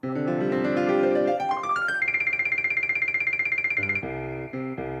Sure,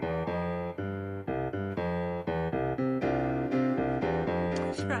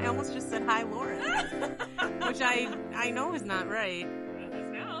 I almost just said hi, Lauren, which I know is not right.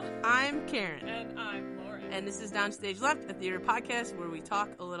 Now. I'm Karen. And I'm Lauren. And this is Downstage Left, a theater podcast where we talk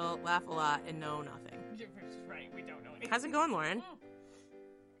a little, laugh a lot, and know nothing. Right, we don't know anything. How's it going, Lauren?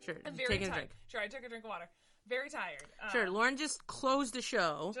 Sure, I'm just very taking a tired. drink. Sure, I took a drink of water. Very tired. Sure, Lauren just closed the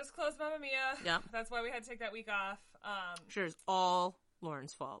show. Just closed Mamma Mia. Yep. That's why we had to take that week off. Sure, it's all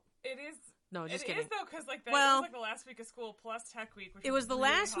Lauren's fault. It is. No, just it kidding. It is, though, because it Well, was like the last week of school plus tech week, which it was the really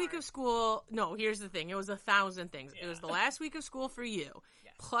last hard. week of school. No, here's the thing. It was 1,000 things. Yeah. It was the last week of school for you,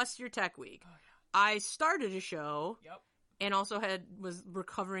 Yes. plus your tech week. Oh, yeah. I started a show Yep. and also was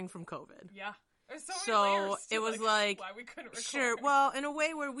recovering from COVID. Yeah. There's so So, many layers to, it was like, why we couldn't record. Sure. Well, in a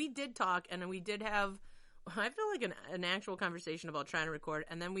way where we did talk and we did have, I feel like an actual conversation about trying to record,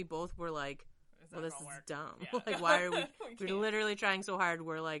 and then we both were like, well, this is dumb. Yeah. Like, why are we we're can't. literally trying so hard.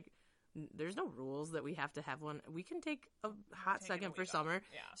 We're like, there's no rules that we have to have one. We can take a hot Taking second a for week summer. off.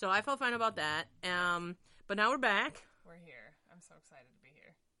 Yeah. So I felt fine about that. But now we're back. We're here. I'm so excited to be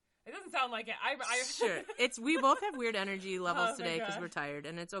here. It doesn't sound like it. I Sure. We both have weird energy levels Oh my today because gosh. we're tired,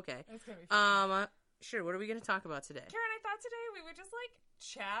 and it's okay. It's gonna be fun. Sure. What are we going to talk about today? Karen, I thought today we would just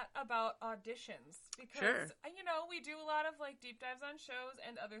chat about auditions because Sure. we do a lot of deep dives on shows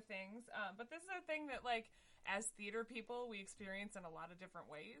and other things, but this is a thing that as theater people we experience in a lot of different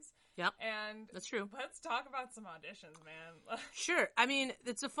ways. Yep. And That's true. Let's talk about some auditions, man. Sure. I mean,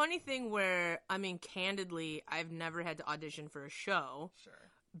 it's a funny thing where, candidly, I've never had to audition for a show. Sure.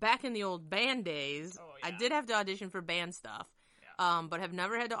 Back in the old band days, I did have to audition for band stuff. But have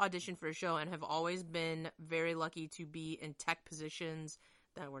never had to audition for a show and have always been very lucky to be in tech positions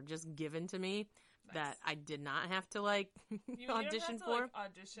that were just given to me that I did not have to You audition don't have to, for.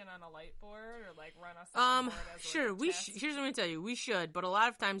 Audition on a light board or run a soundboard as Sure. test? Here's what I'm gonna tell you. We should, but a lot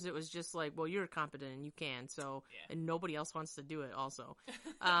of times it was just well, you're competent and you can, so and nobody else wants to do it. Also,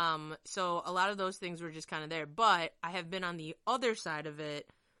 so a lot of those things were just kind of there. But I have been on the other side of it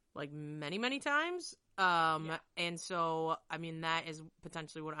many, many times. And so, that is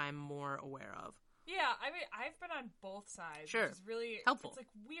potentially what I'm more aware of. Yeah, I've been on both sides, Sure. which is really helpful. It's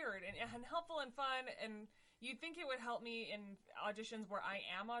weird and helpful and fun, and you'd think it would help me in auditions where I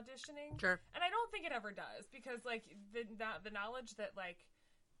am auditioning. Sure. And I don't think it ever does, because the knowledge that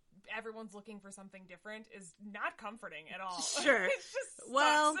everyone's looking for something different is not comforting at all. Sure. It just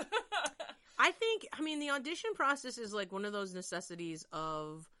well, sucks. I think the audition process is one of those necessities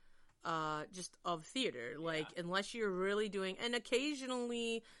of just of theater. Unless you're really doing, and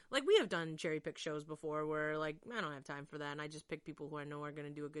occasionally, we have done cherry pick shows before where I don't have time for that and I just pick people who I know are going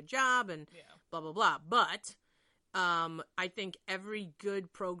to do a good job and blah blah blah. But I think every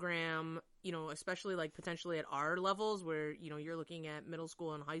good program, especially potentially at our levels where you're looking at middle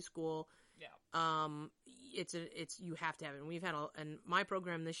school and high school, it's you have to have it. And we've had and my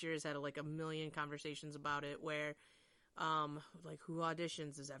program this year has had a million conversations about it where who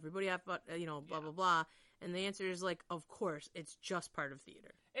auditions? Does everybody have, blah, blah, blah. And the answer is of course, it's just part of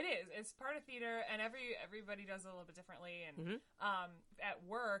theater. It is. It's part of theater, and everybody does it a little bit differently. And at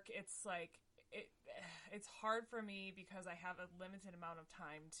work, it's it's hard for me because I have a limited amount of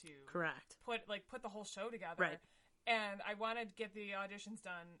time to correct put the whole show together. Right. And I want to get the auditions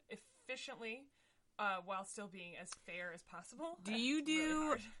done efficiently, while still being as fair as possible. Do you do?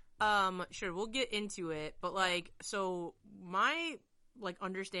 Really hard. Sure, we'll get into it, but so my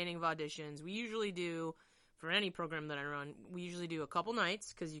understanding of auditions, we usually do for any program that I run, we usually do a couple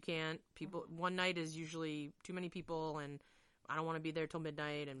nights because you can't one night is usually too many people and I don't want to be there till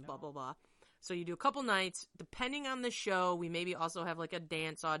midnight and blah blah blah. So you do a couple nights. Depending on the show, we maybe also have a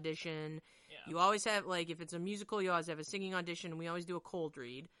dance audition. Yeah. You always have if it's a musical, you always have a singing audition. We always do a cold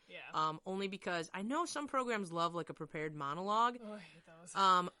read. Yeah. Only because I know some programs love a prepared monologue. Oh, I hate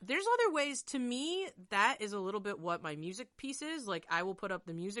those. There's other ways. To me, that is a little bit what my music piece is. I will put up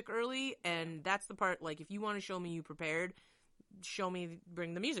the music early, and that's the part. If you want to show me you prepared,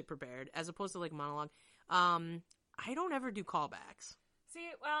 bring the music prepared, as opposed to monologue. I don't ever do callbacks. See,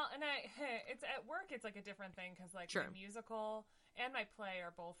 well, and it's at work. It's a different thing because Sure. my musical and my play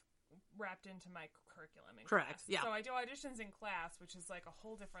are both wrapped into my curriculum in Correct, class. yeah. So I do auditions in class, which is a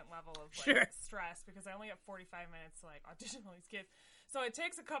whole different level of Sure. stress because I only have 45 minutes to audition all these kids. So it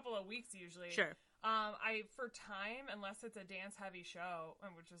takes a couple of weeks usually. Sure. I for time, unless it's a dance heavy show,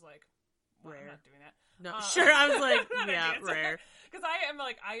 which is Well, rare. I'm not doing that. No, sure. I was like, not a yeah, dancer. rare. Because I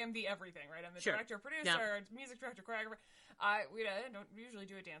am the everything, right? I'm the Sure. director, producer, music director, choreographer. We don't usually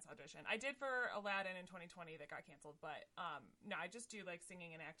do a dance audition. I did for Aladdin in 2020 that got canceled, but no, I just do like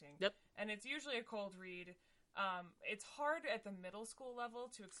singing and acting. Yep. And it's usually a cold read. It's hard at the middle school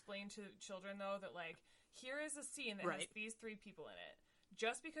level to explain to children, though, that like, here is a scene that has these 3 people in it.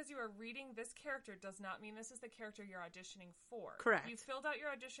 Just because you are reading this character does not mean this is the character you're auditioning for. Correct. You filled out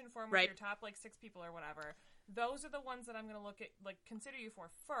your audition form with your top like 6 people or whatever. Those are the ones that I'm going to look at, like, consider you for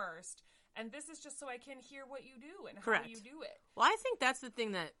first. And this is just so I can hear what you do and how you do it. Well, I think that's the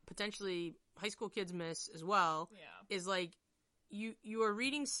thing that potentially high school kids miss as well. Yeah. Is like you are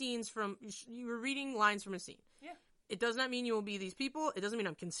reading you are reading lines from a scene. Yeah. It does not mean you will be these people. It doesn't mean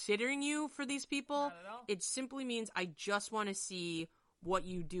I'm considering you for these people. Not at all. It simply means I just want to see what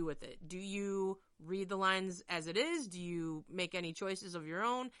you do with it. Do you read the lines as it is? Do you make any choices of your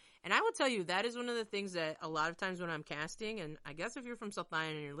own? And I will tell you, that is one of the things that a lot of times when I'm casting, and I guess if you're from South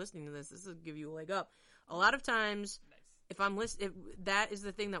Lyon and you're listening to this will give you a leg up. A lot of times, if that is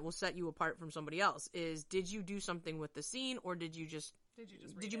the thing that will set you apart from somebody else, is did you do something with the scene, or did you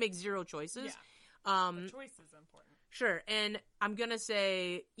make 0 choices? Yeah. The choice is important. Sure. And I'm going to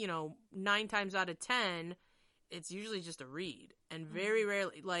say, 9 times out of 10, it's usually just a read. And very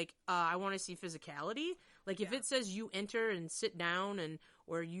rarely, like, I want to see physicality. Like, if it says you enter and sit down,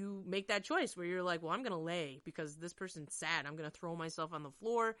 or you make that choice where you're like, well, I'm going to lay because this person's sad. I'm going to throw myself on the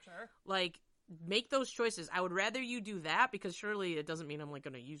floor. Sure. Like, make those choices. I would rather you do that, because surely it doesn't mean I'm, like,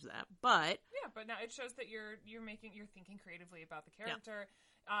 going to use that. But yeah, but now it shows that you're thinking creatively about the character.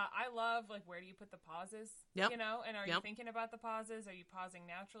 Yeah. I love, like, where do you put the pauses? Yep. And are you thinking about the pauses? Are you pausing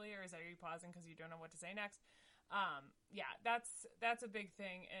naturally, or are you pausing because you don't know what to say next? Yeah, that's a big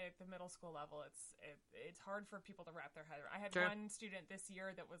thing at the middle school level. It's hard for people to wrap their head around. I had one student this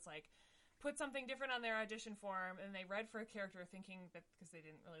year that was like, put something different on their audition form, and they read for a character thinking that, because they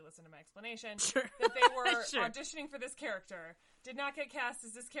didn't really listen to my explanation, that they were auditioning for this character, did not get cast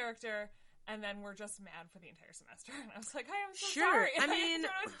as this character, and then were just mad for the entire semester. And I was like, I am so sorry. I mean, I don't know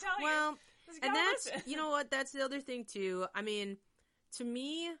what to tell well, you. And that's, you know what, that's the other thing too. I mean, to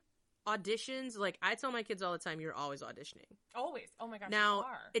me, auditions, like, I tell my kids all the time, you're always auditioning. Always. Oh my gosh, now, you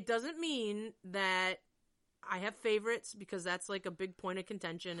are. It doesn't mean that I have favorites, because that's like a big point of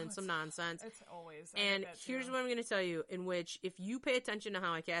contention and some nonsense. It's always. And here's what I'm going to tell you, in which, if you pay attention to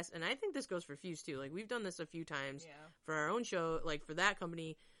how I cast, and I think this goes for Fuse too, like, we've done this a few times for our own show, like for that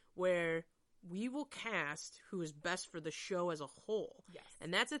company, where we will cast who is best for the show as a whole. Yes.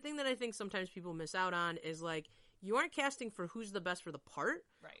 And that's the thing that I think sometimes people miss out on, is like, you aren't casting for who's the best for the part.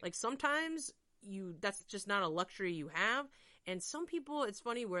 Right. Like, sometimes that's just not a luxury you have. And some people, it's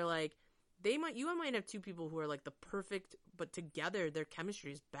funny where, like, you might have 2 people who are like the perfect, but together their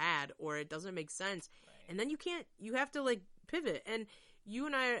chemistry is bad, or it doesn't make sense. Right. And then you have to like pivot. And you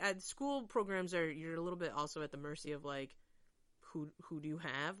and I at school programs you're a little bit also at the mercy of like, who do you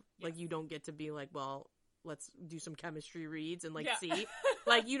have? Yes. Like, you don't get to be like, well, let's do some chemistry reads and like see.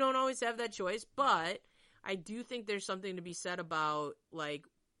 Like, you don't always have that choice, but I do think there's something to be said about like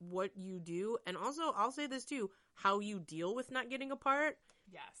what you do. And also, I'll say this too, how you deal with not getting a part.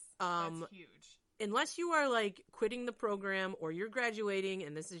 Yes. That's huge. Unless you are like quitting the program, or you're graduating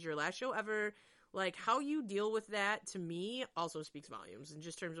and this is your last show ever, like, how you deal with that, to me, also speaks volumes in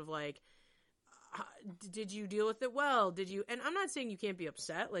just terms of like, did you deal with it well? Did you? And I'm not saying you can't be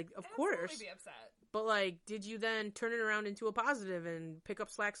upset. Like, of course, be upset. But like, did you then turn it around into a positive and pick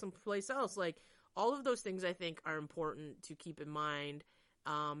up slack someplace else? Like, all of those things I think are important to keep in mind,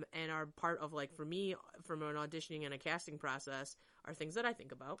 and are part of, like, for me, from an auditioning and a casting process, are things that I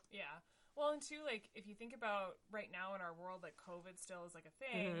think about. Yeah. Well, and too, like, if you think about right now in our world, like, COVID still is like a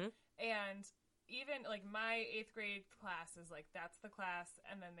thing, and even like my 8th grade class is like, that's the class,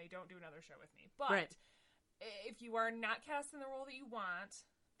 and then they don't do another show with me. But if you are not cast in the role that you want,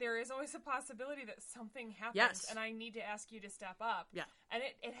 there is always a possibility that something happens, and I need to ask you to step up. Yeah. And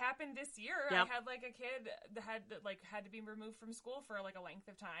it happened this year. Yep. I had like a kid that had to be removed from school for like a length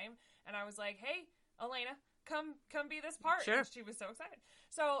of time, and I was like, hey, Elena, come be this part. Sure. And she was so excited.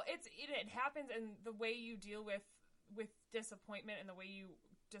 So it happens, and the way you deal with disappointment and the way you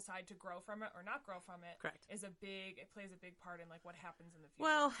decide to grow from it or not grow from it, correct, it plays a big part in like what happens in the future.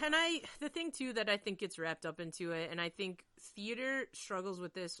 Well, and the thing too that I think gets wrapped up into it, and I think theater struggles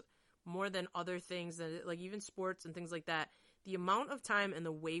with this more than other things, that like even sports and things like that, the amount of time and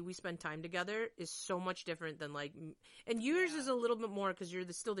the way we spend time together is so much different than like, and yours is a little bit more because you're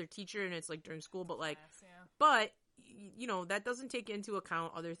still their teacher and it's like during school, but like, but you know, that doesn't take into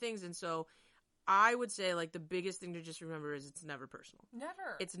account other things. And so I would say, like, the biggest thing to just remember is it's never personal.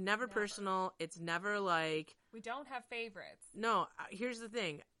 Never. It's never personal. It's never like... We don't have favorites. No, here's the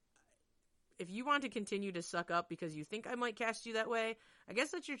thing. If you want to continue to suck up because you think I might cast you that way, I guess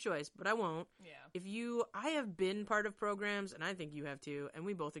that's your choice, but I won't. Yeah. I have been part of programs, and I think you have too, and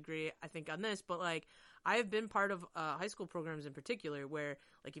we both agree, I think, on this, but, like, I have been part of high school programs in particular where,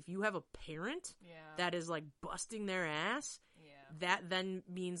 like, if you have a parent that is, like, busting their ass, that then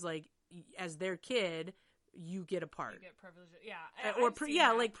means, like, as their kid, you get a part. You get privileges.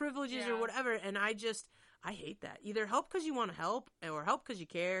 Yeah. Like privileges or whatever, and I hate that. Either help because you want to help, or help because you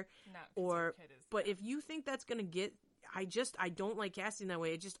care, but if you think that's going to get, I don't like casting that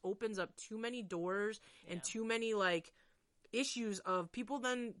way. It just opens up too many doors and too many, like, issues of people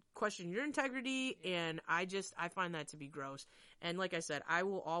then question your integrity, and I find that to be gross. And like I said, I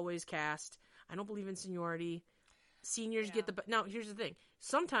will always cast. I don't believe in seniority. Seniors get the... Now, here's the thing.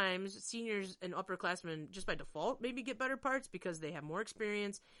 Sometimes seniors and upperclassmen, just by default, maybe get better parts because they have more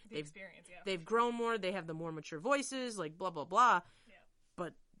experience. They've grown more. They have the more mature voices, like, blah, blah, blah. Yeah.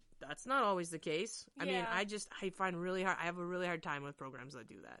 But that's not always the case. I mean, I find I have a really hard time with programs that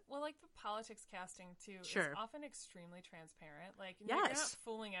do that. Well, like the politics casting, too, is often extremely transparent. Like, you're not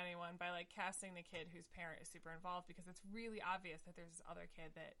fooling anyone by, like, casting the kid whose parent is super involved, because it's really obvious that there's this other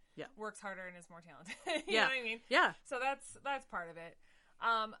kid that works harder and is more talented. you know what I mean? Yeah. So that's part of it.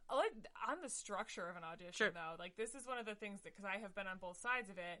 Like, on the structure of an audition, though, like, this is one of the things that, because I have been on both sides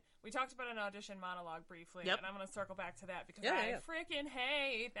of it, we talked about an audition monologue briefly, and I'm going to circle back to that, because I freaking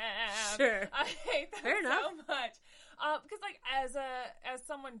hate them. Sure. I hate them so much. Because, like, as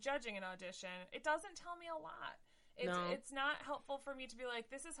someone judging an audition, it doesn't tell me a lot. It's not helpful for me to be like,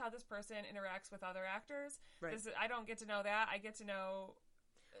 this is how this person interacts with other actors. Right. I don't get to know that. I get to know...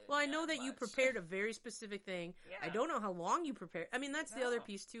 Well, I know that you prepared a very specific thing. Yeah. I don't know how long you prepared. I mean, that's the other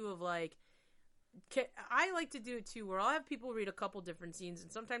piece, too, of, like... I like to do it, too, where I'll have people read a couple different scenes,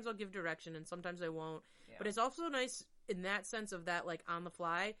 and sometimes I'll give direction, and sometimes I won't. Yeah. But it's also nice in that sense of that, like, on the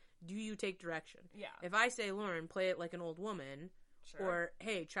fly, do you take direction? Yeah. If I say, Lauren, play it like an old woman, or,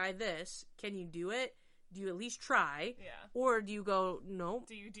 hey, try this, can you do it? Do you at least try? Yeah. Or do you go, no?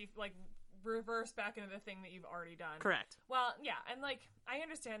 Do you, reverse back into the thing that you've already done? Correct. Well, yeah, and, like, I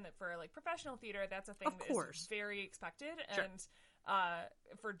understand that for, like, professional theater, that's a thing is very expected, and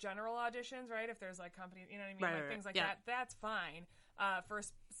for general auditions, right, if there's, like, companies, you know what I mean, things like that, that's fine. For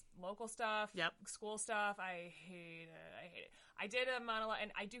local stuff, school stuff, I hate it. I did a monologue,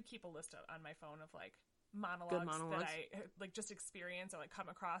 and I do keep a list on my phone of, like, monologues that I, like, just experience or, like, come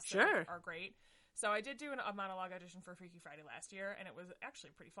across that are great. So I did do a monologue audition for Freaky Friday last year, and it was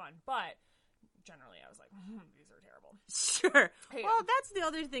actually pretty fun, but generally I was like, these are terrible. Sure. Hey, well, that's the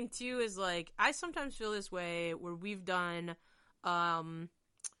other thing, too, is, like, I sometimes feel this way where we've done, like,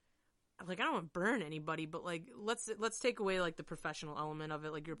 I don't want to burn anybody, but, like, let's take away, like, the professional element of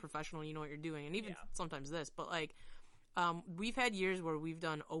it. Like, you're a professional, you know what you're doing, and even sometimes this, but, like, we've had years where we've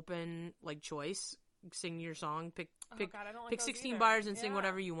done open, like, choice, sing your song, pick 16 bars and sing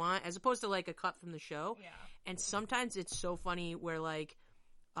whatever you want, as opposed to, like, a cut from the show. Yeah. And sometimes it's so funny where, like,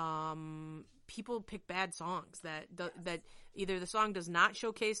 people pick bad songs that either the song does not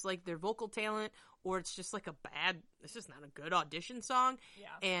showcase, like, their vocal talent, or it's just, like, it's just not a good audition song. Yeah.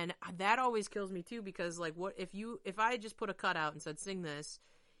 And that always kills me, too, because, like, what if I just put a cut out and said, sing this,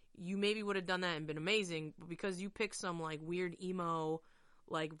 you maybe would have done that and been amazing, but because you pick some, like, weird emo,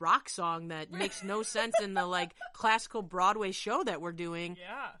 like, rock song that makes no sense in the, like, classical Broadway show that we're doing.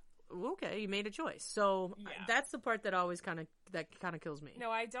 Yeah. Okay, you made a choice. So that's the part that always kind of kills me.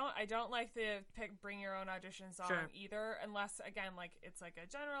 No, I don't like the bring your own audition song either, unless, again, like, it's like a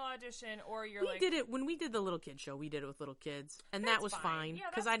general audition, or we did it when we did the little kid show. We did it with little kids, and that was fine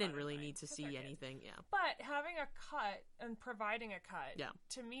because I didn't really need to see anything. Yeah, but having a cut and providing a cut,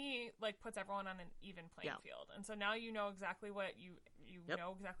 to me, like, puts everyone on an even playing field, and so now you know exactly what you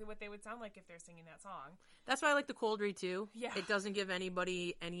know exactly what they would sound like if they're singing that song. That's why I like the cold read too. Yeah, it doesn't give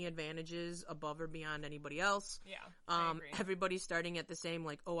anybody any advantages above or beyond anybody else. Yeah, I agree. Everybody's starting at the same,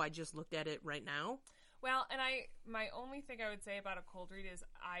 like, oh, I just looked at it right now. Well, and my only thing I would say about a cold read is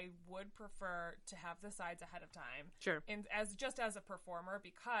I would prefer to have the sides ahead of time. Sure. And as a performer,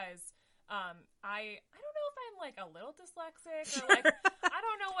 because I don't know if I'm, like, a little dyslexic, or, like, I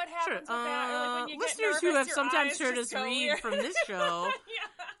don't know what happens with that. Or, like, when you listeners get nervous, who have sometimes heard us read weird. From this show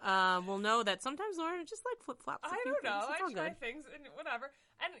will know that sometimes Lauren just, like, flip-flops. I don't know. I try things and whatever.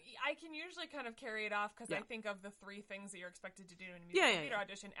 And I can usually kind of carry it off because I think of the three things that you're expected to do in a musical theater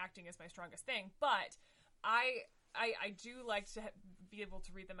audition. Acting is my strongest thing. But I do like to be able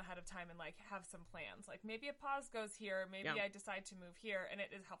to read them ahead of time and like have some plans. Like maybe a pause goes here, maybe I decide to move here, and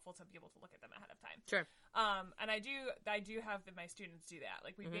it is helpful to be able to look at them ahead of time. Sure. And I do have my students do that.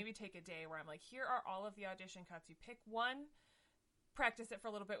 Like we maybe take a day where I'm like, here are all of the audition cuts. You pick one, practice it for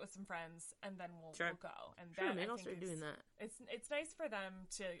a little bit with some friends, and then we'll go. And sure, maybe I'll start doing that. It's nice for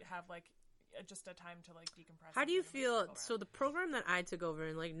them to have like just a time to like decompress. How do you feel? So the program that I took over,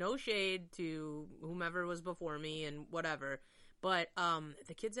 and like no shade to whomever was before me and whatever, but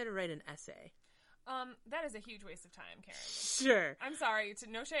the kids had to write an essay. That is a huge waste of time, Karen. Sure. I'm sorry,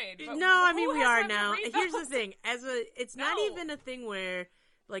 no shade. But no, I mean we are now. Here's the thing: it's not even a thing where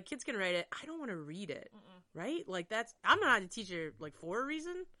like kids can write it. I don't want to read it, right? Like I'm not a teacher like for a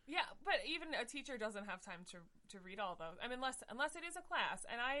reason. Yeah, but even a teacher doesn't have time to read all those. I mean, unless it is a class,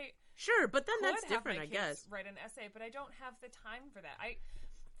 and I sure, but then that's different, I guess. Write an essay, but I don't have the time for that.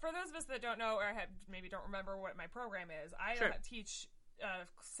 For those of us that don't know or maybe don't remember what my program is, I teach a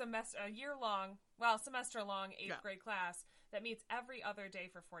semester-long 8th grade class that meets every other day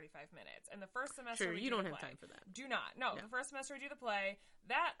for 45 minutes. And the first semester you don't have time for that. Do not. No, the first semester we do the play.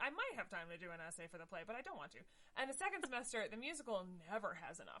 That I might have time to do an essay for the play, but I don't want to. And the second semester, the musical never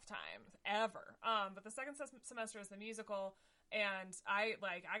has enough time, ever. But the second semester is the musical, and I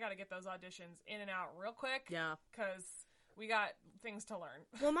got to get those auditions in and out real quick. Yeah. Because we got things to learn.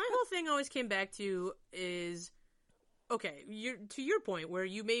 Well, my whole thing always came back to is, okay, to your point where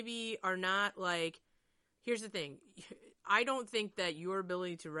you maybe are not like, here's the thing. I don't think that your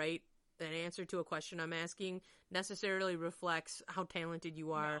ability to write an answer to a question I'm asking necessarily reflects how talented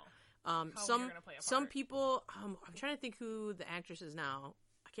you are. No. Some people, I'm trying to think who the actress is now.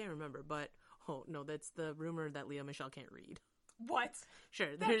 I can't remember, but that's the rumor that Lea Michele can't read. What?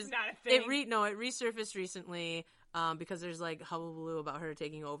 Sure, that's not a thing. It resurfaced recently because there's like hullabaloo about her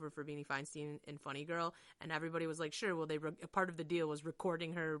taking over for Beanie Feinstein in Funny Girl, and everybody was like, sure, well, part of the deal was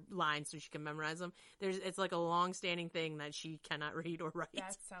recording her lines so she can memorize them. It's like a long-standing thing that she cannot read or write.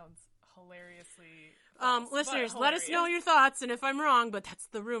 That sounds hilariously false, listeners, let us know your thoughts, and if I'm wrong, but that's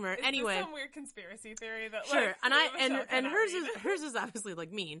the rumor. Is anyway, this some weird conspiracy theory that sure, like, and hers is obviously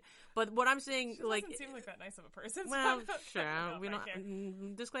like mean, but what I'm saying she like doesn't seem like that nice of a person. Well, sure, we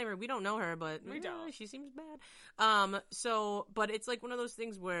don't. Disclaimer: we don't know her, but we don't. She seems bad. But it's like one of those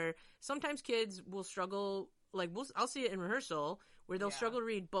things where sometimes kids will struggle. Like I'll see it in rehearsal where they'll struggle to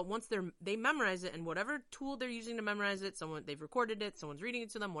read, but once they memorize it, and whatever tool they're using to memorize it, they've recorded it, someone's reading it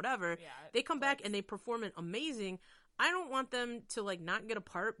to them, whatever, they come back and they perform it amazing. I don't want them to like not get a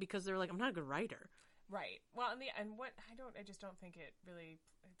part because they're like, I'm not a good writer. Right. Well, I just don't think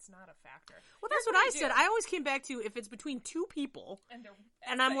it's not a factor. Well, that's what I said. I always came back to if it's between two people,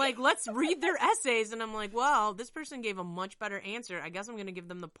 and I'm like, let's read their essays, and I'm like, well, this person gave a much better answer. I guess I'm going to give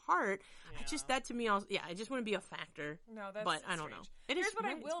them the part. Yeah. That to me, it just wouldn't be a factor. No, that's but I don't know. Here's what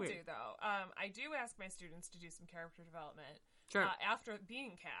I will do, though. I do ask my students to do some character development after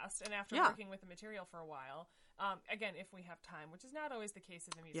being cast and after working with the material for a while. Again, if we have time, which is not always the case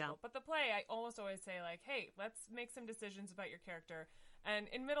in the musical. But the play, I almost always say, like, hey, let's make some decisions about your character. And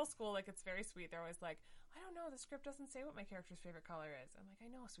in middle school, like, it's very sweet. They're always like, I don't know, the script doesn't say what my character's favorite color is. I'm like, I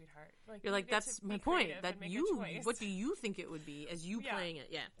know, sweetheart. Like, you're like, that's my point. What do you think it would be as you playing it?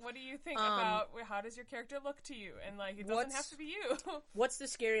 Yeah. What do you think about how does your character look to you? And, like, it doesn't have to be you. What's the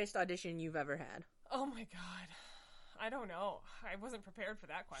scariest audition you've ever had? Oh, my God. I don't know. I wasn't prepared for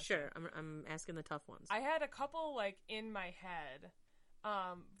that question. Sure, I'm asking the tough ones. I had a couple like in my head.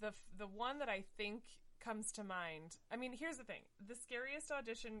 The one that I think comes to mind. I mean, here's the thing: the scariest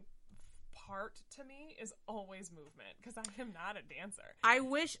audition part to me is always movement because I am not a dancer. I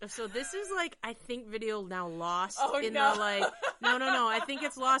wish so. This is like I think video now lost the like no. I think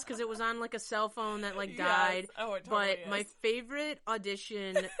it's lost because it was on like a cell phone that like died. Yes. Oh, it totally is. My favorite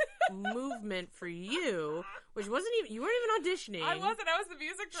audition movement for you, which wasn't even you weren't even auditioning. I wasn't. I was the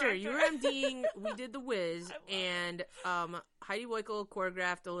music director. Sure, you were MDing. We did The Wiz, and Heidi Woikel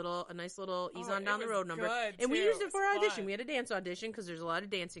choreographed a nice little "Ease On Down the Road" number, and we used it for our audition. We had a dance audition because there's a lot of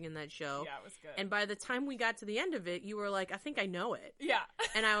dancing in that show. Yeah, it was good. And by the time we got to the end of it, you were like, "I think I know it." Yeah,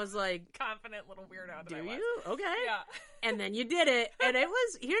 and I was like, confident little weirdo. Do you? Okay. Yeah. And then you did it, and it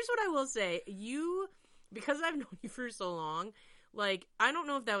was. Here's what I will say: because I've known you for so long. Like, I don't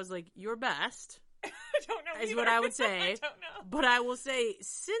know if that was, like, your best. I don't know is what I would say. I don't know. But I will say,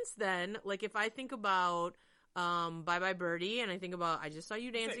 since then, like, if I think about Bye Bye Birdie, and I think about I just saw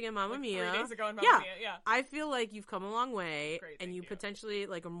you dancing in Mamma Mia. 3 days ago in Mamma Mia, yeah. I feel like you've come a long way, Great, and you potentially,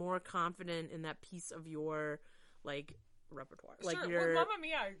 like, are more confident in that piece of your, like, repertoire. Sure. Like Well, Mamma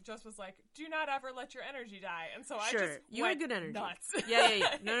Mia just was like, do not ever let your energy die. And so I just you went had good energy. nuts.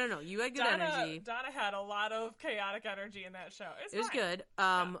 Yeah. No. You had good energy. Donna had a lot of chaotic energy in that show. It was fine. good.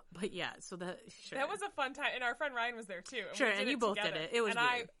 But yeah, so that was a fun time. And our friend Ryan was there too. And and you both together. did it. It was and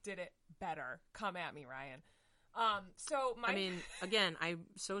weird. I did it better. Come at me, Ryan. I mean, again, I'm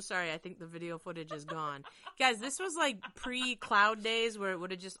so sorry. I think the video footage is gone. Guys, this was like pre-cloud days where it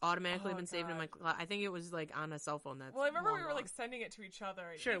would have just automatically been saved in my cloud. I think it was like on a cell phone. That's well, I remember we were like sending it to each other.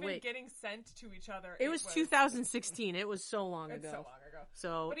 Sure, even getting sent to each other. It was 2016. It was so long ago. So long ago.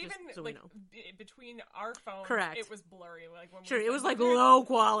 So, but even so like between our phones, correct, it was blurry. Like when it was like low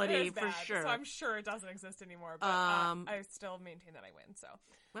quality for bad, sure. So I'm sure it doesn't exist anymore. But I still maintain that I win. So.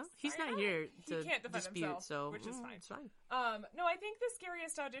 Well, he's not here to he can't defend dispute, himself, so which is fine. It's fine. No, I think the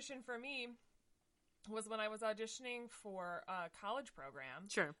scariest audition for me was when I was auditioning for a college program,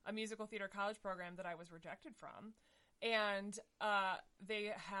 a musical theater college program that I was rejected from, and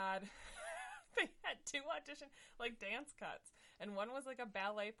they had two audition like dance cuts, and one was like a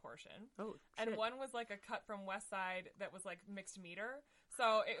ballet portion, and one was like a cut from West Side that was like mixed meter.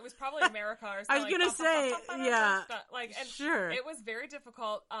 So it was probably America or something. I was gonna say, yeah, like, and sure. It was very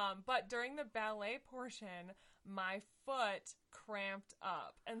difficult. But during the ballet portion, my foot cramped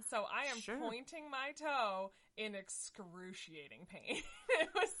up, and so I am pointing my toe in excruciating pain. It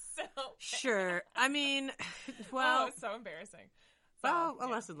was so bad. Sure. I mean, well, it was so embarrassing. So, a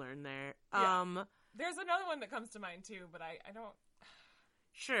lesson learned there. Yeah. There's another one that comes to mind too, but I don't.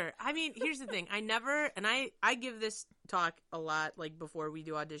 Sure. I mean, here's the thing. I give this talk a lot, like, before we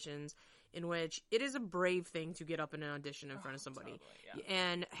do auditions, in which it is a brave thing to get up in an audition in front of somebody. Totally, yeah.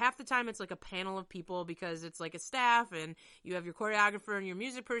 And half the time it's like a panel of people because it's like a staff and you have your choreographer and your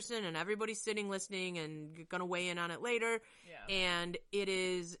music person and everybody's sitting listening and you're going to weigh in on it later. Yeah. And it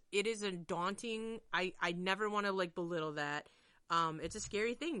is a daunting, I never want to, like, belittle that. It's a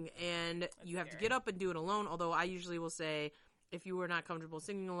scary thing and you have to get up and do it alone. Although I usually will say, if you were not comfortable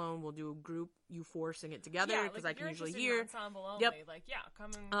singing alone, we'll do a group. You four sing it together because I can usually hear. Ensemble only, like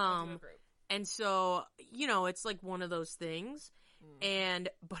come and do a group. And so it's like one of those things.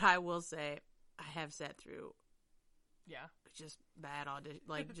 But I will say, I have sat through, just bad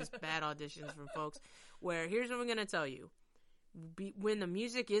auditions from folks. Where here's what I'm gonna tell you: when the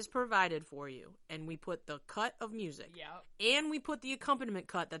music is provided for you, and we put the cut of music, and we put the accompaniment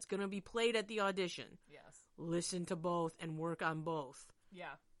cut that's gonna be played at the audition. Listen to both and work on both.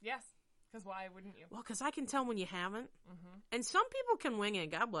 Yeah. Yes. Because why wouldn't you? Well, because I can tell when you haven't. And some people can wing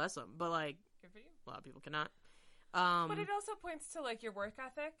it. God bless them. But, like, good for you. A lot of people cannot. But it also points to, like, your work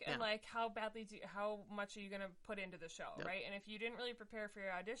ethic and, like, how much are you going to put into the show, right? And if you didn't really prepare for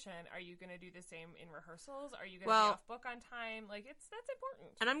your audition, are you going to do the same in rehearsals? Are you going to be off book on time? Like, that's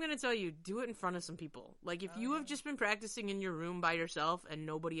important. And I'm going to tell you, do it in front of some people. Like, if you have just been practicing in your room by yourself and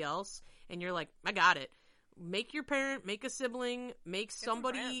nobody else, and you're like, I got it. Make your parent, make a sibling, make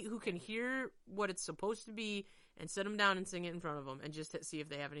somebody who can hear what it's supposed to be and sit them down and sing it in front of them and just see if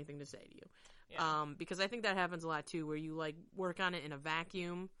they have anything to say to you. Yeah. Because I think that happens a lot too, where you like work on it in a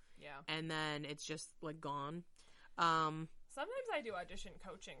vacuum and then it's just like gone. Sometimes I do audition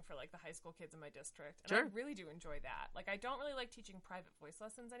coaching for like the high school kids in my district and I really do enjoy that. Like I don't really like teaching private voice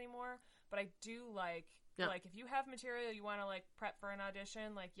lessons anymore, but I do like if you have material you want to like prep for an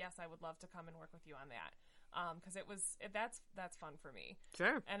audition, like yes, I would love to come and work with you on that. Because that's fun for me.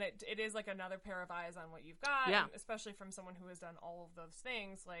 Sure. And it is like another pair of eyes on what you've got, and especially from someone who has done all of those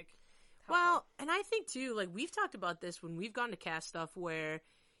things. Like, well, and I think too, like we've talked about this when we've gone to cast stuff where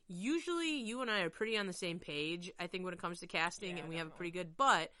usually you and I are pretty on the same page. I think when it comes to casting, and we have a pretty good.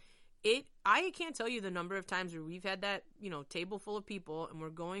 But I can't tell you the number of times where we've had that table full of people, and we're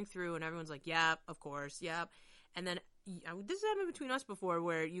going through, and everyone's like, "Yeah, of course, yeah," and then. This has happened between us before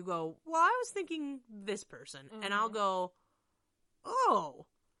where you go, well, I was thinking this person. And I'll go, oh,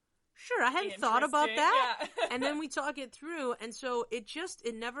 sure, I hadn't thought about that. Yeah. And then we talk it through. And so it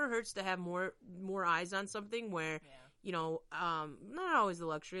never hurts to have more eyes on something where, not always the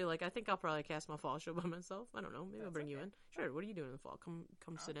luxury. Like, I think I'll probably cast my fall show by myself. I don't know. Maybe I'll bring you in. Sure. What are you doing in the fall? Come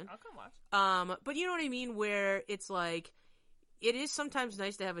sit in. I'll come watch. But you know what I mean? Where it's like, it is sometimes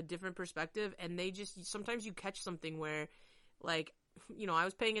nice to have a different perspective, and sometimes you catch something where, like, I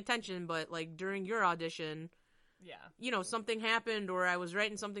was paying attention, but, like, during your audition, something happened, or I was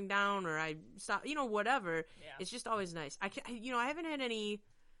writing something down, or I stopped, whatever. Yeah. It's just always nice. I haven't had any,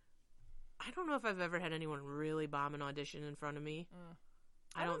 I don't know if I've ever had anyone really bomb an audition in front of me.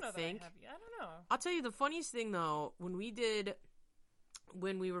 I don't think. I don't know. I'll tell you the funniest thing, though, when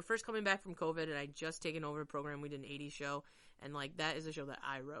we were first coming back from COVID, and I'd just taken over a program, we did an 80s show. And, like, that is a show that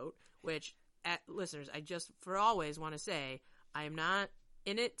I wrote, which listeners, I just for always want to say I am not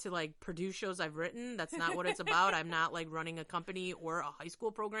in it to like produce shows I've written. That's not what it's about. I'm not like running a company or a high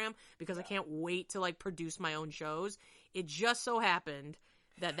school program because I can't wait to like produce my own shows. It just so happened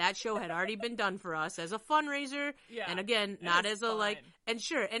that show had already been done for us as a fundraiser. Yeah. And again, not as a fun. Like, and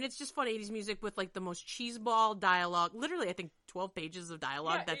sure. And it's just fun 80s music with like the most cheeseball dialogue. Literally, I think 12 pages of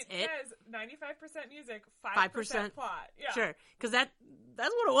dialogue. Yeah, that's it. It says 95% music, 5% plot. Yeah. Sure. Cause that's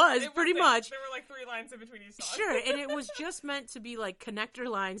what it was, pretty much. There were like 3 lines in between each song. Sure. And it was just meant to be like connector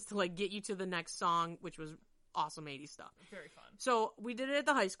lines to like get you to the next song, which was awesome 80s stuff. Very fun. So we did it at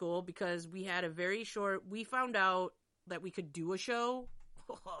the high school because we had a very short, we found out that we could do a show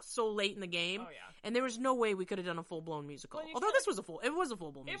so late in the game. Oh, yeah. And there was no way we could have done a full-blown musical. Well, although this was a full-blown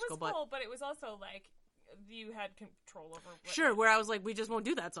musical. It was full, but it was also like you had control over Sure, where I was like, we just won't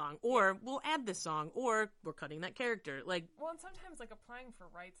do that song. Or we'll add this song. Or we're cutting that character. Like, well, and sometimes like applying for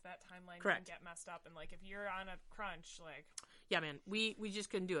rights, that timeline correct. Can get messed up. And like if you're on a crunch, like... Yeah, man, we just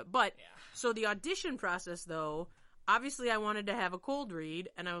couldn't do it. But, so the audition process, though... Obviously, I wanted to have a cold read,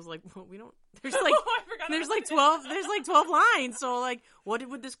 and I was like, well, we don't. There's like, there's like 12 lines. So like, what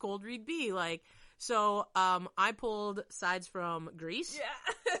would this cold read be like? So, I pulled sides from Grease.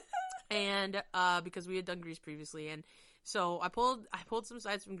 Yeah. And because we had done Grease previously, and so I pulled some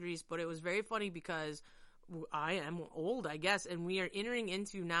sides from Grease, but it was very funny because I am old, I guess, and we are entering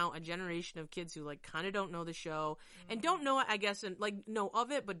into now a generation of kids who like kind of don't know the show and don't know it, I guess, and like know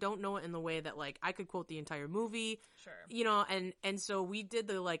of it, but don't know it in the way that like I could quote the entire movie, sure, you know, and so we did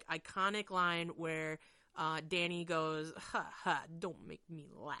the like iconic line where Danny goes, "Ha ha, don't make me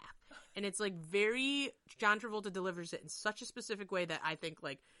laugh," and it's like very John Travolta delivers it in such a specific way that I think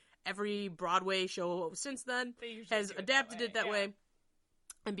like every Broadway show since then has adapted it that way.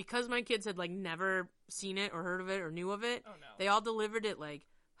 And because my kids had, like, never seen it or heard of it or knew of it, they all delivered it like,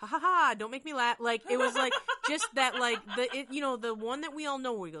 ha ha ha, don't make me laugh. Like, it was like, just that, like, the one that we all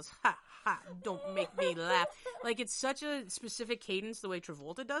know where he goes, ha ha, don't make me laugh. Like, it's such a specific cadence the way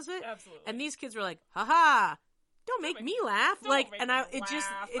Travolta does it. Absolutely. And these kids were like, ha ha, don't make me laugh. Like, and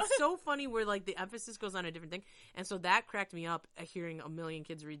it's so funny where, like, the emphasis goes on a different thing. And so that cracked me up hearing a million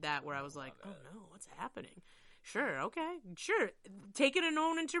kids read that where I was like, oh no, what's happening? Sure, okay, sure. Take it in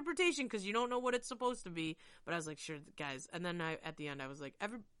own interpretation because you don't know what it's supposed to be. But I was like, sure, guys. And then at the end, I was like,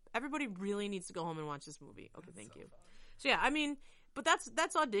 everybody really needs to go home and watch this movie. Okay, thank you. Fun. So yeah, I mean, but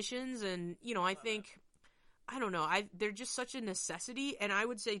that's auditions, and you know, I think, I don't know, they're just such a necessity. And I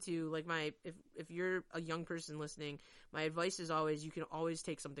would say too, like if you're a young person listening, my advice is always you can always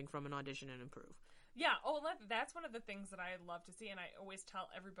take something from an audition and improve. Yeah, that's one of the things that I love to see, and I always tell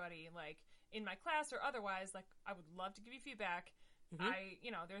everybody, like, in my class or otherwise, like, I would love to give you feedback. Mm-hmm.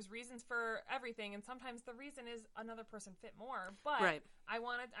 There's reasons for everything, and sometimes the reason is another person fit more, but right. I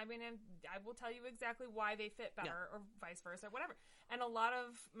will tell you exactly why they fit better, or vice versa, whatever. And a lot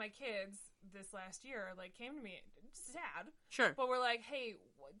of my kids this last year, like, came to me sad, sure, but were like, hey,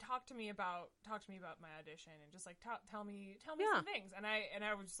 talk to me about my audition, and just like tell me some things. And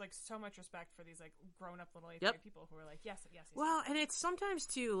I was just like, so much respect for these like grown up little 8th grade people who are like, yes. Well, and it's sometimes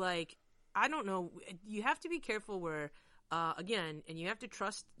too, like, I don't know, you have to be careful where again, and you have to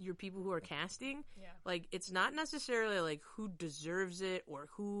trust your people who are casting. Yeah. Like, it's not necessarily like who deserves it or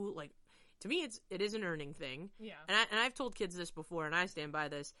who, like, to me it is an earning thing. Yeah. And I've told kids this before, and I stand by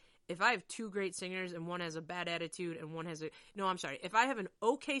this. If I have 2 great singers and one has a bad attitude and one has if I have an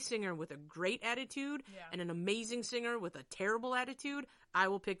okay singer with a great attitude and an amazing singer with a terrible attitude, I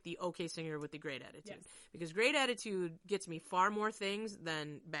will pick the okay singer with the great attitude. Yes. Because great attitude gets me far more things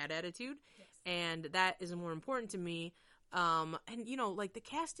than bad attitude. Yes. And that is more important to me. And like the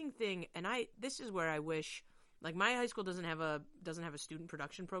casting thing, and this is where I wish, like, my high school doesn't have a student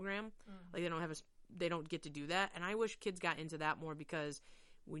production program. Like, they don't get to do that. And I wish kids got into that more, because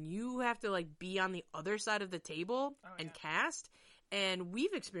when you have to like be on the other side of the table and cast, and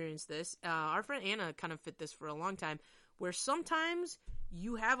we've experienced this, our friend Anna kind of fit this for a long time, where sometimes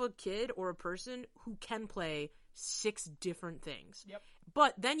you have a kid or a person who can play 6 different things. Yep.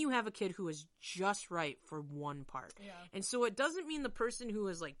 But then you have a kid who is just right for one part. Yeah. And so it doesn't mean the person who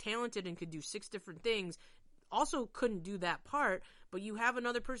is like talented and could do 6 different things also couldn't do that part, but you have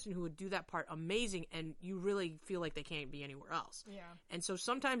another person who would do that part amazing, and you really feel like they can't be anywhere else. Yeah. And so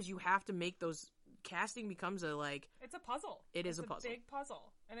sometimes you have to make those, casting becomes a, like... It's a puzzle. It's a puzzle. It's a big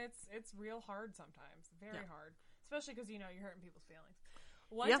puzzle. And it's real hard sometimes. Very hard. Especially because, you're hurting people's feelings.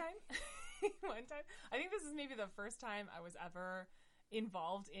 One time, I think this is maybe the first time I was ever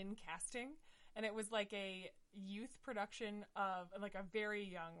involved in casting, and it was like a youth production of, like, a very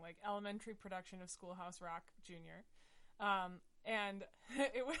young, like, elementary production of Schoolhouse Rock Jr. And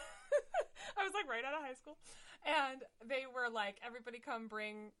it was I was like right out of high school, and they were like, everybody come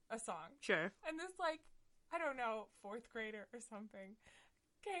bring a song. Sure. And this like, I don't know, 4th grader or something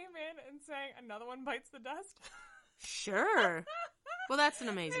came in and sang Another One Bites the Dust. Sure. Well, that's an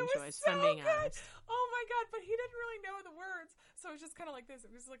amazing choice, if I'm being honest. Oh my god, but he didn't really know the words, so it was just kind of like this.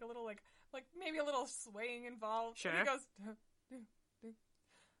 It was like a little like maybe a little swaying involved. Sure. And he goes,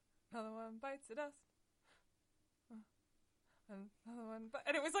 Another one bites the dust. Another one,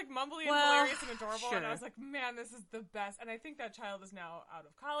 and it was like mumbly and hilarious and adorable, sure. and I was like, man, this is the best. And I think that child is now out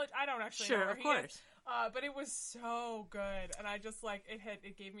of college. I don't actually Sure, know where of he course. is. But it was so good, and I just like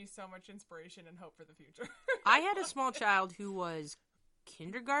it gave me so much inspiration and hope for the future. I had a small child who was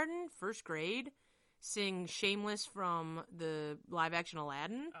kindergarten, 1st grade, sing Shameless from the live-action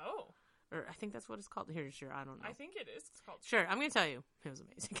Aladdin. Oh. Or I think that's what it's called. Here, sure, I don't know. I think it is. It's called. Sure, I'm going to tell you. It was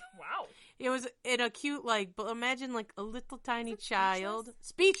amazing. Wow. It was in a cute, like, but imagine, like, a little tiny Is it child. Speechless?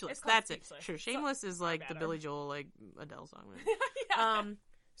 Speechless, It's called that's Speechless. it. Sure, Shameless is, like, the better. Billy Joel, like, Adele song. Right? Yeah.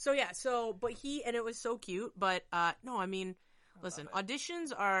 But and it was so cute, but, no, I mean, listen,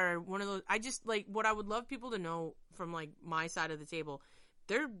 auditions are one of those, I just, like, what I would love people to know from, like, my side of the table,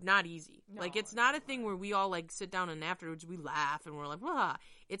 they're not easy. No, like, it's not a thing where we all, like, sit down and afterwards we laugh and we're like, wah.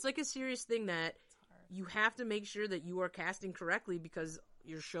 It's, like, a serious thing that you have to make sure that you are casting correctly because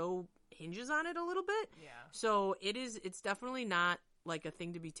your show hinges on it a little bit. Yeah. So it's definitely not, like, a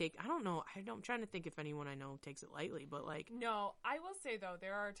thing to be taken. I don't know. I'm trying to think if anyone I know takes it lightly, but, like. No, I will say, though,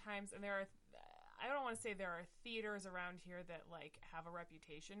 there are times, and I don't want to say there are theaters around here that, like, have a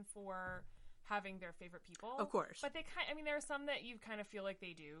reputation for having their favorite people. Of course. But there are some that you kind of feel like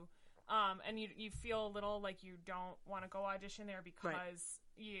they do. And you feel a little like you don't want to go audition there because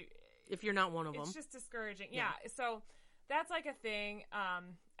if you're not one of them. It's just discouraging. Yeah. So that's like a thing.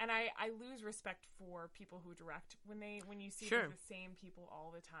 And I lose respect for people who direct when you see Sure. like, the same people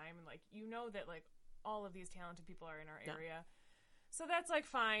all the time. And like, you know that like all of these talented people are in our area. So that's like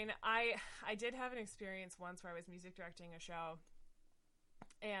fine. I did have an experience once where I was music directing a show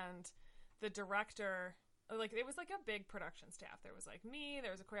and the director, like it was like a big production staff. There was like me,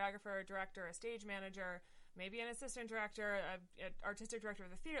 there was a choreographer, a director, a stage manager, maybe an assistant director, an artistic director of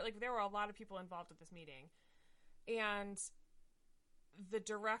the theater. Like there were a lot of people involved at this meeting. And the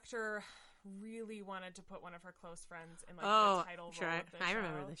director really wanted to put one of her close friends in like the title role of the show. I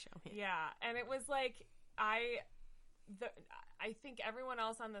remember the show. Yeah. And it was like I think everyone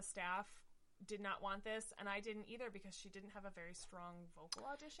else on the staff did not want this, and I didn't either because she didn't have a very strong vocal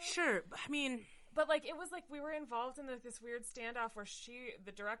audition. Sure, I mean, but like it was like we were involved in this weird standoff where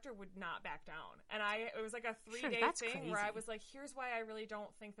the director would not back down, and it was like a 3-day thing where I was like, here's why I really don't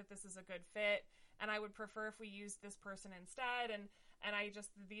think that this is a good fit, and I would prefer if we used this person instead, and I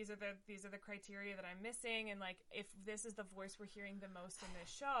just these are the criteria that I'm missing, and like if this is the voice we're hearing the most in this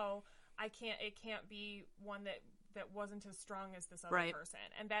show, it can't be one that wasn't as strong as this other person.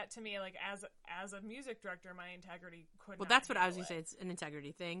 And that to me, like as a music director, my integrity could not that's what I was handle gonna say. It's an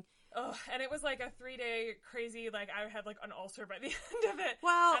integrity thing. Ugh, and it was like a 3-day crazy, like I had like an ulcer by the end of it.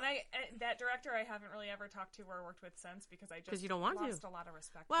 Well, and that director I haven't really ever talked to or worked with since because I just you don't want lost to. a lot of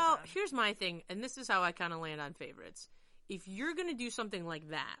respect Well, for them. here's my thing, and this is how I kind of land on favorites. If you're going to do something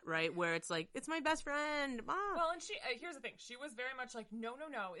like that, right, where it's like, it's my best friend, Well, and she, here's the thing. She was very much like, no,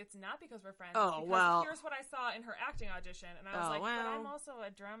 it's not because we're friends. Oh, because well. here's what I saw in her acting audition. And I was like, but I'm also a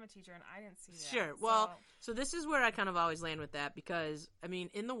drama teacher, and I didn't see that. Sure. Well, so this is where I kind of always land with that because, I mean,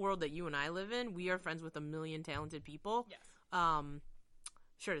 in the world that you and I live in, we are friends with a million talented people. Yes.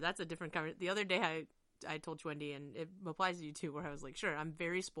 Sure, that's a different conversation. The other day I told Wendy, and it applies to you too, where I was like, sure, I'm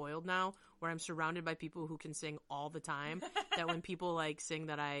very spoiled now, where I'm surrounded by people who can sing all the time, that when people, like, sing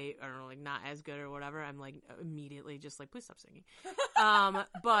that I don't know, like, not as good or whatever, I'm, like, immediately just like, please stop singing. But,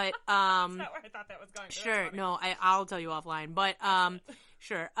 that's not where I thought that was going. Sure, no, I'll tell you offline, but,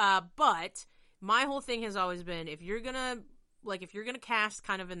 sure, but my whole thing has always been, if you're gonna cast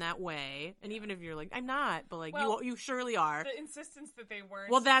kind of in that way, and even if you're like, I'm not, but like, you surely are. The insistence that they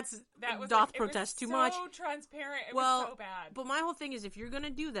weren't. Well, that was doth like, protest too so much. So transparent. It was so bad. But my whole thing is, if you're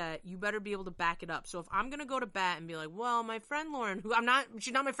gonna do that, you better be able to back it up. So if I'm gonna go to bat and be like, well, my friend Lauren, who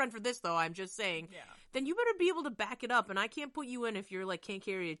she's not my friend for this though, I'm just saying, then you better be able to back it up. And I can't put you in if you're like, can't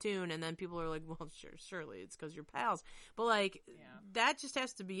carry a tune, and then people are like, well, surely it's because you're pals. But like, that just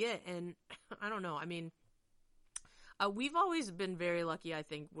has to be it. And I don't know. I mean, we've always been very lucky, I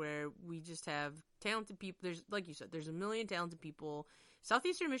think, where we just have talented people. There's, like you said, there's a million talented people.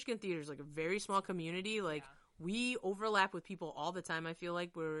 Southeastern Michigan Theater is like a very small community. Like, we overlap with people all the time, I feel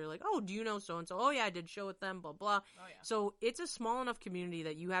like, where we're like, oh, do you know so-and-so? Oh, yeah, I did a show with them, blah, blah. Oh, yeah. So it's a small enough community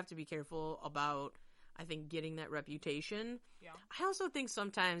that you have to be careful about, I think, getting that reputation. Yeah. I also think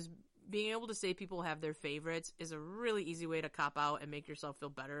sometimes being able to say people have their favorites is a really easy way to cop out and make yourself feel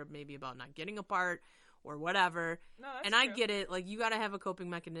better, maybe about not getting a part or whatever. No, that's and true. I get it. Like, you got to have a coping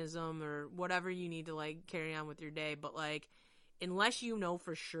mechanism or whatever you need to, like, carry on with your day. But, like, unless you know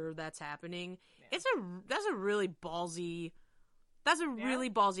for sure that's happening, that's a really ballsy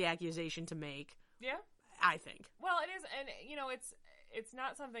accusation to make. Yeah. I think. Well, it is, and it's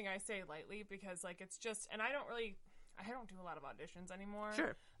not something I say lightly because like it's just, and I don't do a lot of auditions anymore.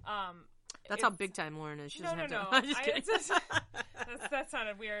 Sure. That's how big time Lauren is. She doesn't have to. No. I'm just kidding. That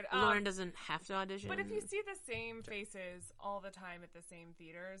sounded weird. Lauren doesn't have to audition. But if you see the same faces all the time at the same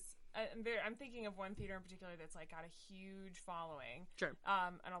theaters, I'm thinking of one theater in particular that's like got a huge following, sure,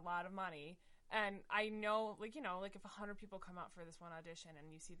 and a lot of money. And I know, like, if 100 people come out for this one audition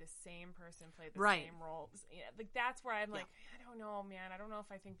and you see the same person play the same role, like, that's where I'm like, I don't know, man. I don't know if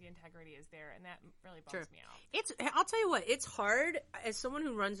I think the integrity is there. And that really bums me out. I'll tell you what, it's hard as someone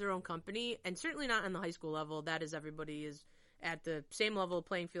who runs their own company, and certainly not on the high school level. That is, everybody is at the same level of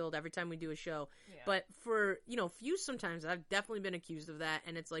playing field every time we do a show. Yeah. But for, few sometimes, I've definitely been accused of that.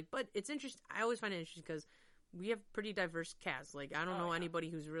 And it's like, but it's interesting. I always find it interesting because we have pretty diverse casts. Like, I don't know anybody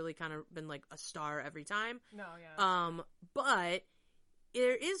who's really kind of been like a star every time. No, yeah. But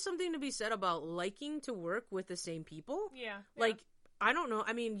there is something to be said about liking to work with the same people. Yeah. Like, I don't know.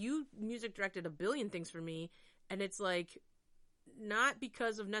 I mean, you music directed a billion things for me, and it's like, not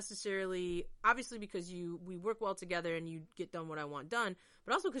because of necessarily, obviously because we work well together and you get done what I want done,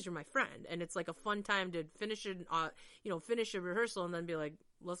 but also because you're my friend, and it's like a fun time to finish a rehearsal and then be like,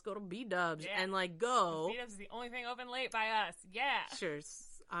 let's go to B-Dubs and like go. B-Dubs is the only thing open late by us. Yeah. Sure.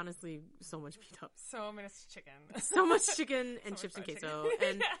 Honestly, so much B-Dubs. So much chicken. So much chicken and chips and queso.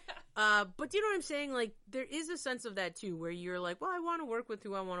 And but do you know what I'm saying? Like, there is a sense of that too, where you're like, well, I want to work with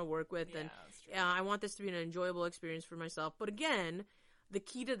who I want to work with, and I want this to be an enjoyable experience for myself. But again, the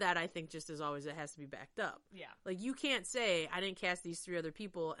key to that, I think, just as always, it has to be backed up. Yeah. Like, you can't say, I didn't cast these 3 other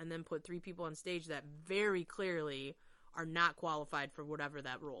people and then put 3 people on stage that very clearly are not qualified for whatever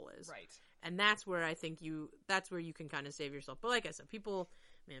that role is. Right. And that's where I think that's where you can kind of save yourself. But like I said, people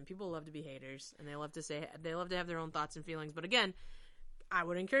love to be haters, and they love to have their own thoughts and feelings. But again, I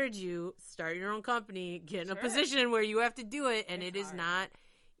would encourage you, start your own company, get in a position where you have to do it, and it's is not,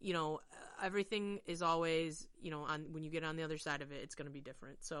 everything is always, when you get on the other side of it, it's going to be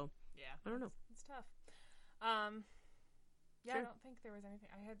different. So, yeah, I don't know. It's tough. Yeah, I don't think there was anything.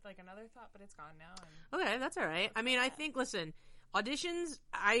 I had like another thought, but it's gone now. Okay, that's all right. I mean, I think, listen, auditions,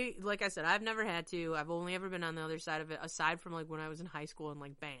 like I said, I've never had to. I've only ever been on the other side of it, aside from like when I was in high school and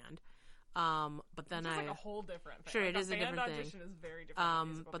like band. But then it's like a whole different thing. Sure, like it is a different thing. Audition is very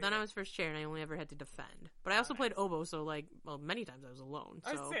different. But then I was first chair, and I only ever had to defend. But I also played oboe, so like, many times I was alone.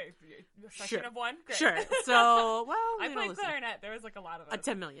 So. I was saying, section of one. Great. Sure. So, well, I played clarinet. There was like a lot of those.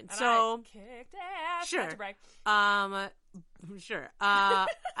 10 million. And so I kicked ass. Sure. Not to brag. Sure. I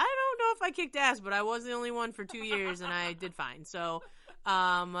don't know if I kicked ass, but I was the only one for 2 years, and I did fine. So,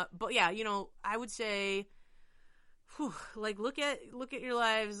 but yeah, I would say, like, look at your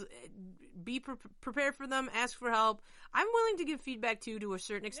lives, be prepared for them, ask for help. I'm willing to give feedback too, to a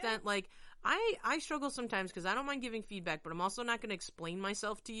certain extent. Yeah. Like, I struggle sometimes because I don't mind giving feedback, but I'm also not going to explain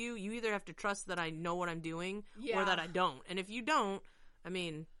myself to you. You either have to trust that I know what I'm doing or that I don't. And if you don't, I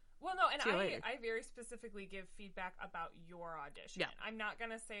mean... Well, no, and I very specifically give feedback about your audition. Yeah. I'm not going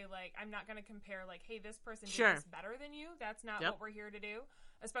to say, like, I'm not going to compare, like, hey, this person did this better than you. That's not what we're here to do.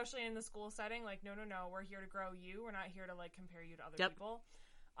 Especially in the school setting. Like, no, we're here to grow you. We're not here to, like, compare you to other people.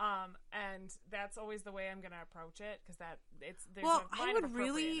 And that's always the way I'm going to approach it, because there's a line of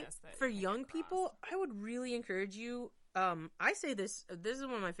appropriateness that for young people, I would really encourage you. I say this is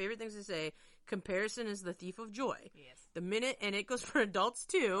one of my favorite things to say. Comparison is the thief of joy. Yes. The minute, and it goes for adults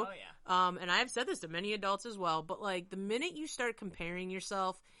too. Oh yeah. And I've said this to many adults as well, but like the minute you start comparing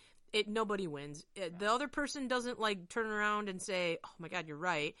yourself, nobody wins. The other person doesn't like turn around and say, "Oh my God, you're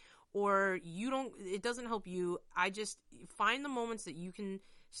right," or it doesn't help you. I just find the moments that you can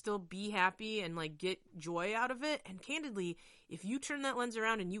still be happy and like get joy out of it. And candidly, if you turn that lens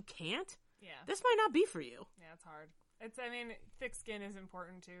around and you can't, this might not be for you. Yeah, it's hard. Thick skin is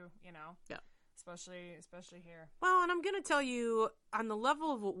important too, Yeah. Especially here. Well, and I'm going to tell you, on the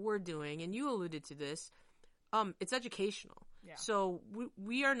level of what we're doing, and you alluded to this, it's educational. Yeah. So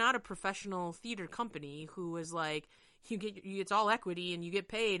we are not a professional theater company who is like, it's all equity and you get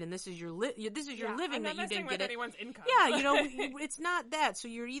paid and this is your living that you didn't get anyone's income. Yeah, it's not that. So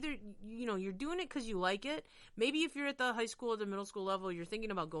you're either you're doing it because you like it. Maybe if you're at the high school or the middle school level, you're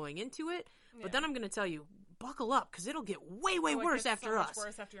thinking about going into it. Yeah. But then I'm going to tell you, buckle up, because it'll get way worse after us.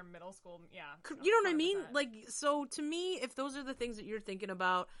 Worse after your middle school. Yeah. You know what I mean? Like, so to me, if those are the things that you're thinking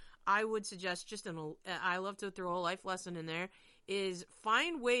about, I would suggest I love to throw a life lesson in there, is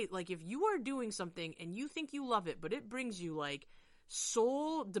find way, like if you are doing something and you think you love it, but it brings you like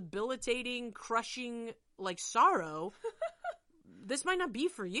soul debilitating, crushing, like sorrow, this might not be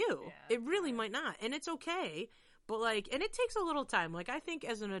for you. Yeah, it really might not. And it's okay. But like, and it takes a little time. Like I think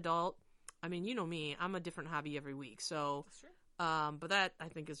as an adult, I mean, you know me, I'm a different hobby every week. So, that's true. But that I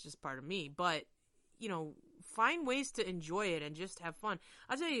think is just part of me. But, you know, find ways to enjoy it and just have fun.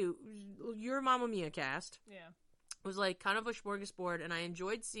 I'll tell you, your Mamma Mia cast was like kind of a smorgasbord, and I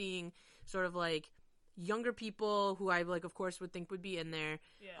enjoyed seeing sort of like younger people who I like, of course, would think would be in there.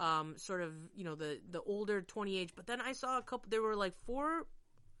 Yeah. Sort of, you know, the older 20 age. But then I saw a couple. There were like 4.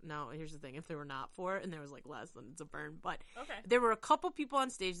 No, here's the thing. If there were not 4 and there was like less, then it's a burn. But there were a couple people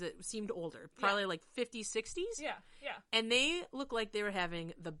on stage that seemed older, probably like 50s, 60s. Yeah, yeah. And they looked like they were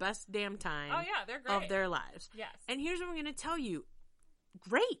having the best damn time they're great. of their lives. Yes. And here's what I'm going to tell you.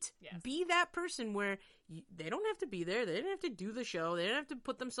 Great. Yes. Be that person where they don't have to be there. They didn't have to do the show. They didn't have to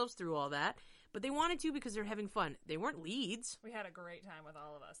put themselves through all that. But they wanted to because they're having fun. They weren't leads. We had a great time with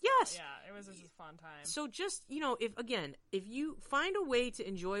all of us. Yes. Yeah, it was just a fun time. So just, you know, if you find a way to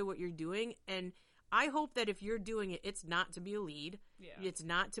enjoy what you're doing, and I hope that if you're doing it, it's not to be a lead. Yeah. It's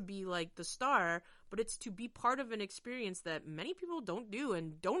not to be like the star, but it's to be part of an experience that many people don't do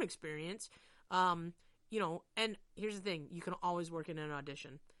and don't experience. You know, and here's the thing. You can always work in an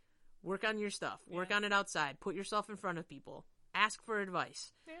audition. Work on your stuff. Work on it outside. Put yourself in front of people. Ask for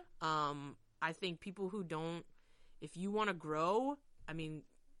advice. Yeah. I think people who don't, if you want to grow, I mean,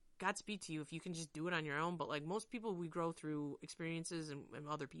 Godspeed to you if you can just do it on your own. But like most people, we grow through experiences and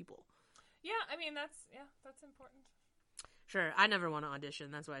other people. Yeah, I mean, that's important. Sure. I never want to audition.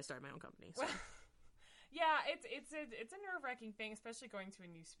 That's why I started my own company. So. Yeah, it's a nerve-wracking thing, especially going to a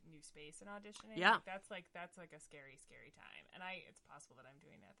new space and auditioning. Yeah. Like, that's like a scary time. And it's possible that I'm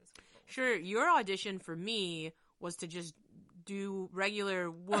doing that this week. Sure. Your audition for me was to just do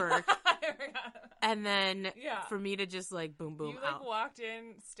regular work. And then for me to just like boom boom you like out. Walked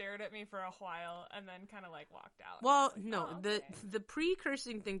in, stared at me for a while, and then kind of like walked out. Well, like, no, okay. the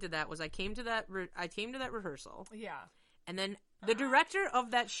precursing thing to that was I came to that rehearsal. Yeah. And then the director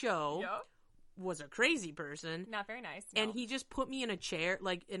of that show Yep. was a crazy person. Not very nice. No. And he just put me in a chair,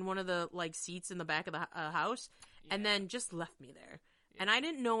 like in one of the like seats in the back of the house, and then just left me there. Yeah. And I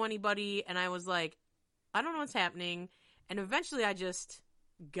didn't know anybody, and I was like, I don't know what's happening. And eventually I just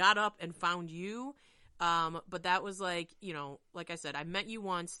got up and found you. But that was like, you know, like I said, I met you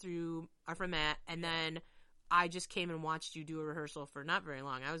once through our friend Matt, and then I just came and watched you do a rehearsal for not very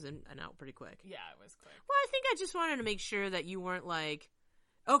long. I was in and out pretty quick. Yeah, it was quick. Well, I think I just wanted to make sure that you weren't like,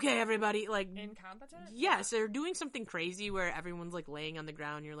 okay, everybody, like... incompetent? Yes, they're doing something crazy where everyone's, like, laying on the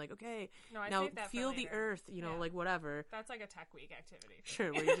ground. You're like, okay, now feel the earth, you know, like, whatever. That's like a tech week activity.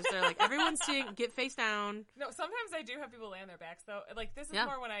 Sure, where you just are like, everyone sitting, get face down. No, sometimes I do have people lay on their backs, though. Like, this is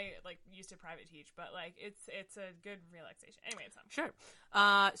more when I, like, used to private teach, but, like, it's a good relaxation. Anyway, it's fun. Sure.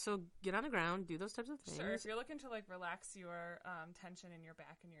 So get on the ground, do those types of things. Sure, if you're looking to, like, relax your tension in your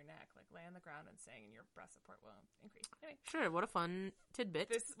back and your neck, like, lay on the ground and sing, and your breath support will increase. Anyway. Sure, what a fun tidbit.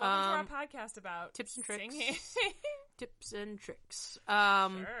 Welcome to our podcast about tips and tricks. Singing. Tips and tricks. Sure.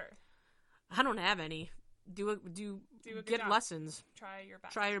 I don't have any. Do a get job. Lessons. Try your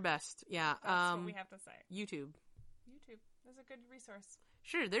best. Try your best. Yeah. That's what we have to say. YouTube is a good resource.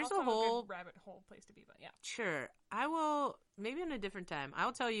 Sure, there's also a whole good rabbit hole place to be, but yeah. Sure. I will, maybe in a different time,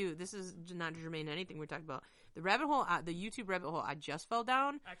 I'll tell you, this is not germane to anything we're talking about. The rabbit hole, the YouTube rabbit hole I just fell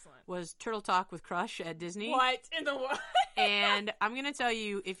down was Turtle Talk with Crush at Disney. What in the world? And I'm going to tell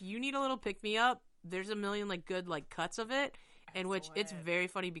you, if you need a little pick-me-up, there's a million, like, good, like, cuts of it, in which it's very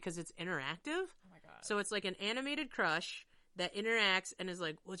funny because it's interactive. Oh, my God. So it's like an animated Crush that interacts and is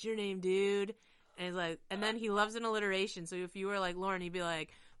like, what's your name, dude? And he's like, and then he loves an alliteration. So if you were like Lauren, he'd be like,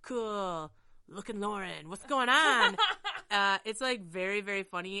 cool, looking Lauren, what's going on? It's like very, very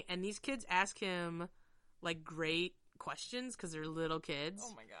funny. And these kids ask him like great questions because they're little kids.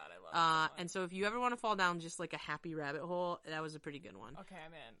 Oh my God, I love it so much. And so if you ever want to fall down just like a happy rabbit hole, that was a pretty good one. Okay,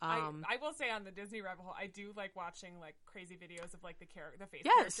 I'm in. I will say on the Disney rabbit hole, I do like watching like crazy videos of like the face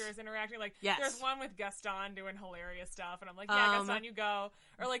characters interacting. Like there's one with Gaston doing hilarious stuff, and I'm like, yeah, Gaston, you go.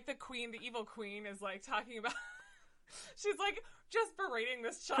 Or like the evil queen is like talking about. She's like just berating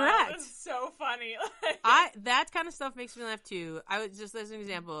this child. Correct. It's so funny. That kind of stuff makes me laugh too. I was just as an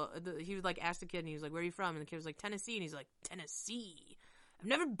example. He would like ask the kid, and he was like, "Where are you from?" And the kid was like, "Tennessee," and he's like, "Tennessee. I've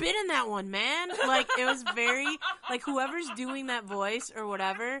never been in that one, man." Like it was very like whoever's doing that voice or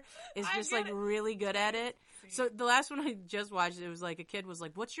whatever is just like really good at it. So the last one I just watched, it was like a kid was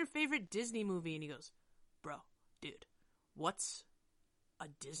like, "What's your favorite Disney movie?" And he goes, "Bro, dude, what's a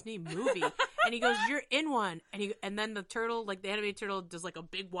Disney movie. And he goes, you're in one. And then the turtle, like the animated turtle, does like a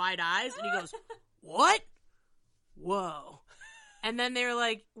big wide eyes. And he goes, what? Whoa. And then they're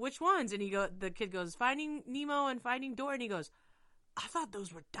like, which ones? And the kid goes, Finding Nemo and Finding Dory. And he goes, I thought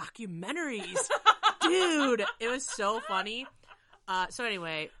those were documentaries. Dude, it was so funny. So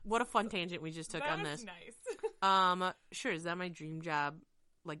anyway, what a fun tangent we just took on this. Nice. Sure, is that my dream job,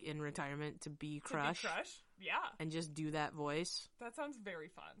 like in retirement, to be Crush? Yeah. And just do that voice? That sounds very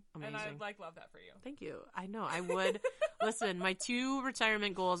fun. Amazing. And I love that for you. Thank you. I know, I would. Listen, my 2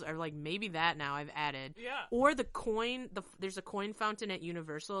 retirement goals are like maybe that now I've added. Yeah. Or the coin, there's a coin fountain at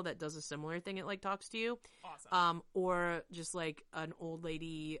Universal that does a similar thing. It like talks to you. Awesome. Or just like an old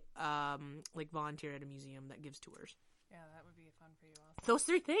lady, like volunteer at a museum that gives tours. Yeah, that would be fun for you also. Those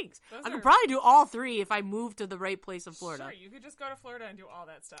 3 things. Those I could are- probably do all 3 if I moved to the right place in Florida. Sure, you could just go to Florida and do all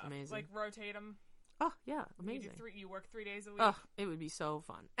that stuff. Amazing. Like rotate them. Oh, yeah. Amazing. You work 3 days a week. Oh, it would be so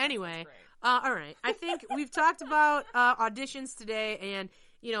fun. Anyway, That's all right. I think we've talked about auditions today, and,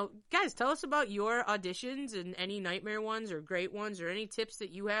 you know, guys, tell us about your auditions and any nightmare ones or great ones or any tips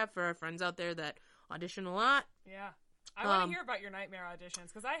that you have for our friends out there that audition a lot. Yeah. I want to hear about your nightmare auditions,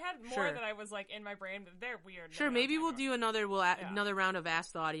 because I had more Sure. that I was like in my brain, but they're weird. Sure, maybe we'll do another Yeah. another round of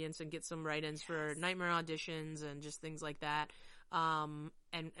Ask the Audience and get some write-ins for nightmare auditions and just things like that. And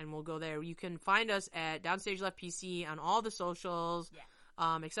we'll go there. You can find us at Downstage Left PC on all the socials,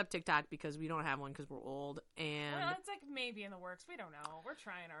 except TikTok because we don't have one because we're old. And Well, it's like maybe in the works. We don't know. We're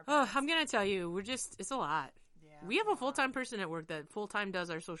trying our best. I'm gonna tell you, it's a lot. Yeah, We have it's a full-time person at work that full-time does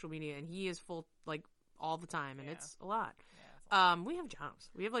our social media, and he is full like all the time, and Yeah. it's a lot. Yeah, it's a lot. We have jobs.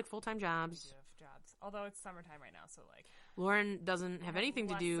 We have like full-time We jobs. do have jobs. Although it's summertime right now, so like. Lauren doesn't have anything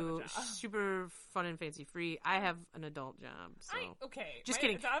to less of a do. job. Super fun and fancy free. I have an adult job, so Okay. just my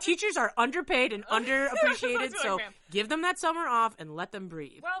kidding. job is- Teachers are underpaid and underappreciated, That's what so I meant. give them that summer off and let them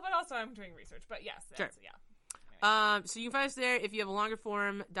breathe. Well, but also I'm doing research. But yes, Sure. that's, yeah. So you can find us there if you have a longer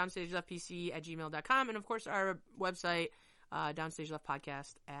form, downstageleftpc@gmail.com, and of course our website,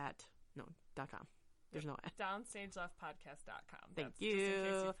 downstage.leftpodcast.com. There's no ad. DownstageLeftPodcast.com. Thank That's just in you.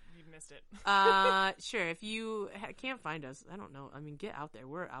 case you've missed it. Sure. If you can't find us, I don't know. I mean, get out there.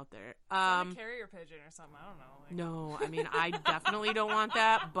 We're out there. Send a carrier pigeon or something. I don't know. Like, No, I mean, I definitely don't want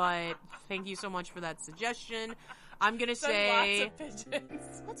that, but thank you so much for that suggestion. I'm going to send say... lots of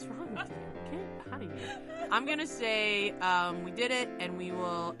pigeons. What's wrong with you? Get out of here. I'm going to say we did it, and we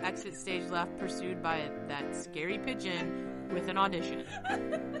will exit stage left pursued by that scary pigeon with an audition.